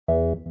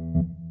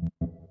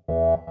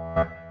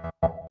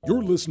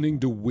You're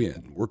listening to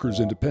WIN, Workers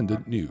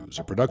Independent News,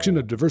 a production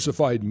of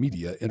Diversified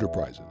Media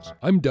Enterprises.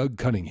 I'm Doug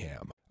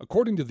Cunningham.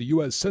 According to the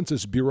U.S.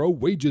 Census Bureau,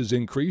 wages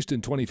increased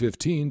in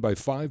 2015 by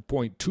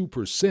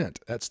 5.2%.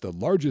 That's the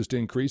largest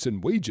increase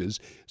in wages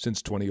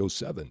since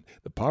 2007.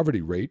 The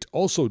poverty rate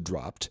also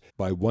dropped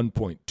by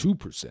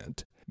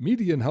 1.2%.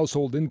 Median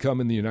household income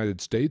in the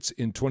United States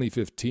in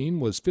 2015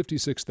 was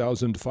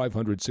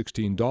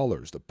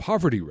 $56,516. The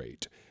poverty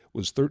rate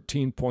was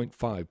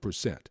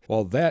 13.5%.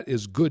 While that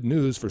is good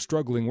news for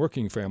struggling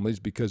working families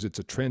because it's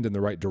a trend in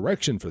the right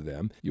direction for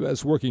them,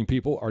 U.S. working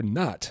people are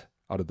not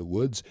out of the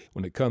woods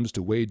when it comes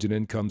to wage and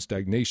income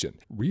stagnation.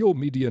 Real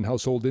median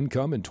household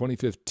income in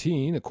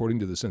 2015, according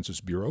to the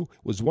Census Bureau,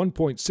 was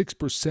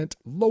 1.6%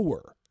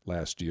 lower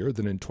last year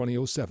than in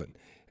 2007,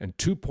 and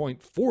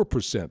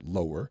 2.4%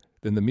 lower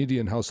than the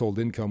median household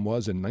income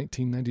was in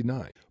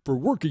 1999. For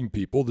working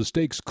people, the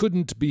stakes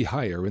couldn't be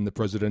higher in the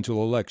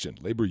presidential election.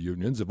 Labor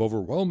unions have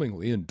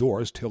overwhelmingly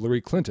endorsed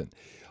Hillary Clinton.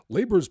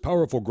 Labor's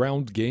powerful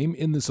ground game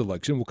in this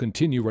election will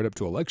continue right up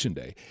to Election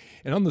Day.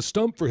 And on the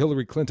stump for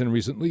Hillary Clinton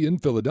recently in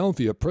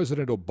Philadelphia,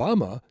 President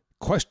Obama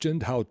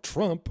questioned how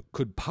Trump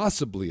could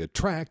possibly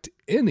attract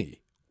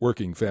any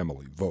working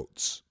family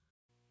votes.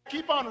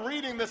 Keep on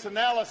reading this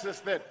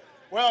analysis that,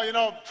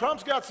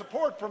 Trump's got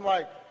support from,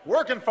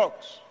 working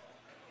folks.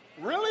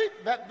 Really?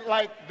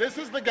 This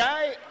is the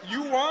guy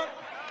you want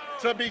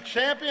to be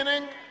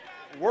championing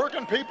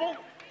working people?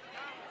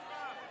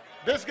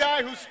 This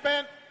guy who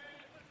spent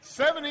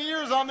 70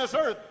 years on this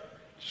earth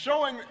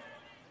showing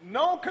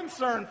no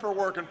concern for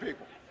working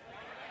people.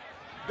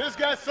 This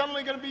guy's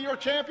suddenly going to be your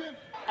champion?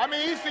 I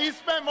mean, he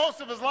spent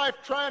most of his life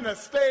trying to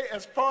stay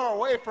as far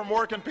away from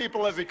working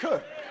people as he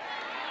could.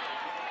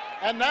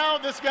 And now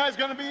this guy's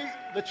going to be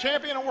the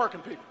champion of working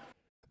people.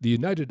 The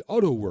United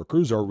Auto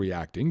Workers are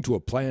reacting to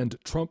a planned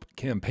Trump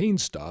campaign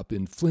stop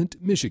in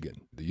Flint,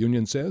 Michigan. The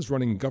union says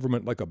running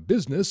government like a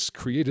business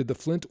created the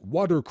Flint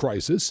water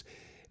crisis,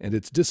 and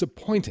it's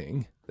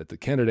disappointing that the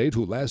candidate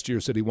who last year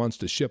said he wants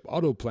to ship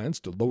auto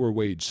plants to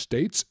lower-wage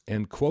states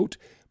and, quote,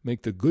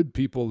 make the good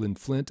people in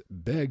Flint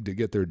beg to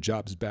get their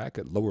jobs back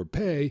at lower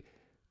pay,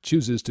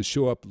 chooses to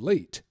show up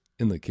late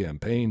in the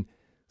campaign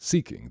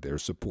seeking their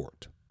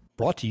support.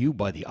 Brought to you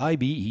by the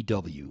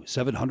IBEW,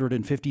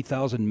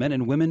 750,000 men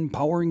and women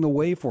powering the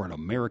way for an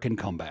American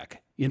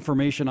comeback.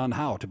 Information on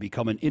how to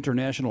become an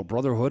International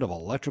Brotherhood of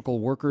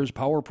Electrical Workers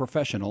Power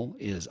Professional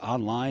is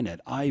online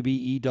at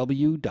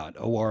ibew.org.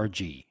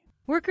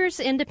 Workers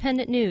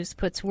Independent News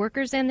puts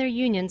workers and their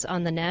unions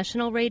on the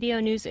national radio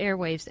news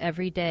airwaves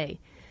every day.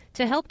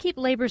 To help keep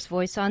labor's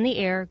voice on the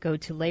air, go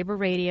to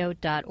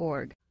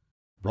laborradio.org.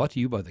 Brought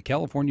to you by the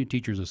California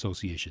Teachers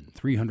Association,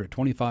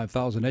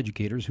 325,000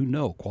 educators who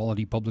know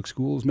quality public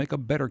schools make a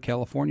better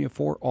California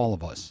for all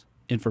of us.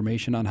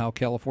 Information on how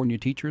California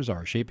teachers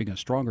are shaping a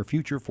stronger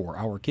future for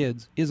our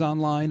kids is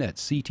online at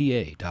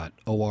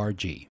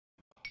cta.org.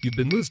 You've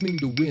been listening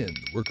to WIN,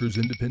 Workers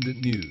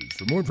Independent News.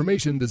 For more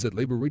information, visit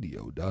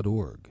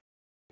laborradio.org.